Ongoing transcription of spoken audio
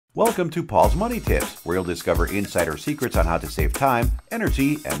Welcome to Paul's Money Tips, where you'll discover insider secrets on how to save time,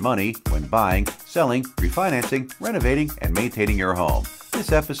 energy, and money when buying, selling, refinancing, renovating, and maintaining your home.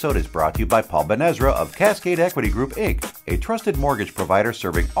 This episode is brought to you by Paul Ben Ezra of Cascade Equity Group, Inc., a trusted mortgage provider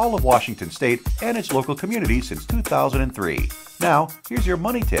serving all of Washington State and its local communities since 2003. Now, here's your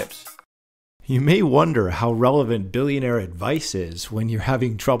money tips. You may wonder how relevant billionaire advice is when you're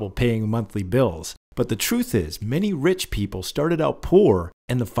having trouble paying monthly bills. But the truth is, many rich people started out poor,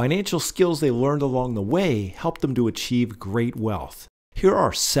 and the financial skills they learned along the way helped them to achieve great wealth. Here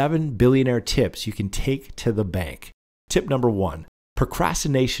are 7 billionaire tips you can take to the bank. Tip number 1,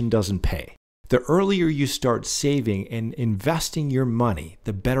 procrastination doesn't pay. The earlier you start saving and investing your money,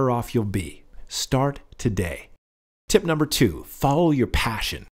 the better off you'll be. Start today. Tip number 2, follow your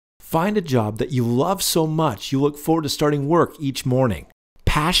passion. Find a job that you love so much you look forward to starting work each morning.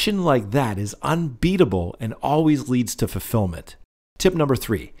 Passion like that is unbeatable and always leads to fulfillment. Tip number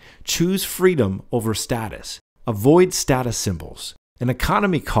 3, choose freedom over status. Avoid status symbols. An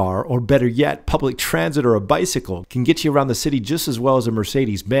economy car, or better yet, public transit or a bicycle, can get you around the city just as well as a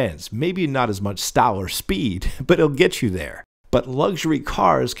Mercedes-Benz. Maybe not as much style or speed, but it'll get you there. But luxury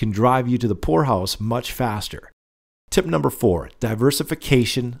cars can drive you to the poorhouse much faster. Tip number 4,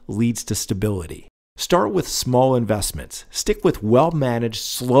 diversification leads to stability. Start with small investments. Stick with well-managed,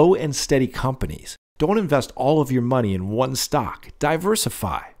 slow and steady companies. Don't invest all of your money in one stock.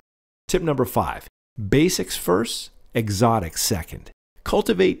 Diversify. Tip number 5, basics first, exotics second.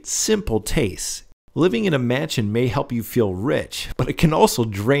 Cultivate simple tastes. Living in a mansion may help you feel rich, but it can also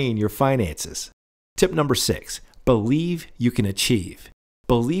drain your finances. Tip number 6, believe you can achieve.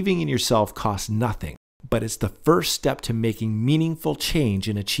 Believing in yourself costs nothing, but it's the first step to making meaningful change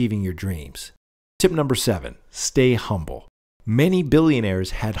in achieving your dreams. Tip number 7, stay humble. Many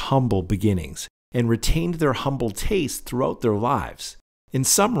billionaires had humble beginnings and retained their humble taste throughout their lives. In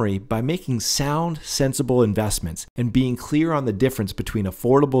summary, by making sound, sensible investments and being clear on the difference between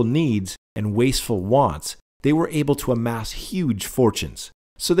affordable needs and wasteful wants, they were able to amass huge fortunes.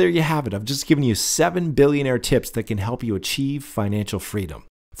 So there you have it. I've just given you 7 billionaire tips that can help you achieve financial freedom.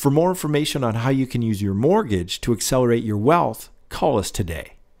 For more information on how you can use your mortgage to accelerate your wealth, call us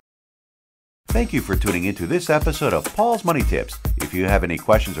today. Thank you for tuning into this episode of Paul's Money Tips. If you have any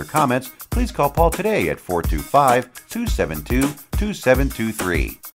questions or comments, please call Paul today at 425-272-2723.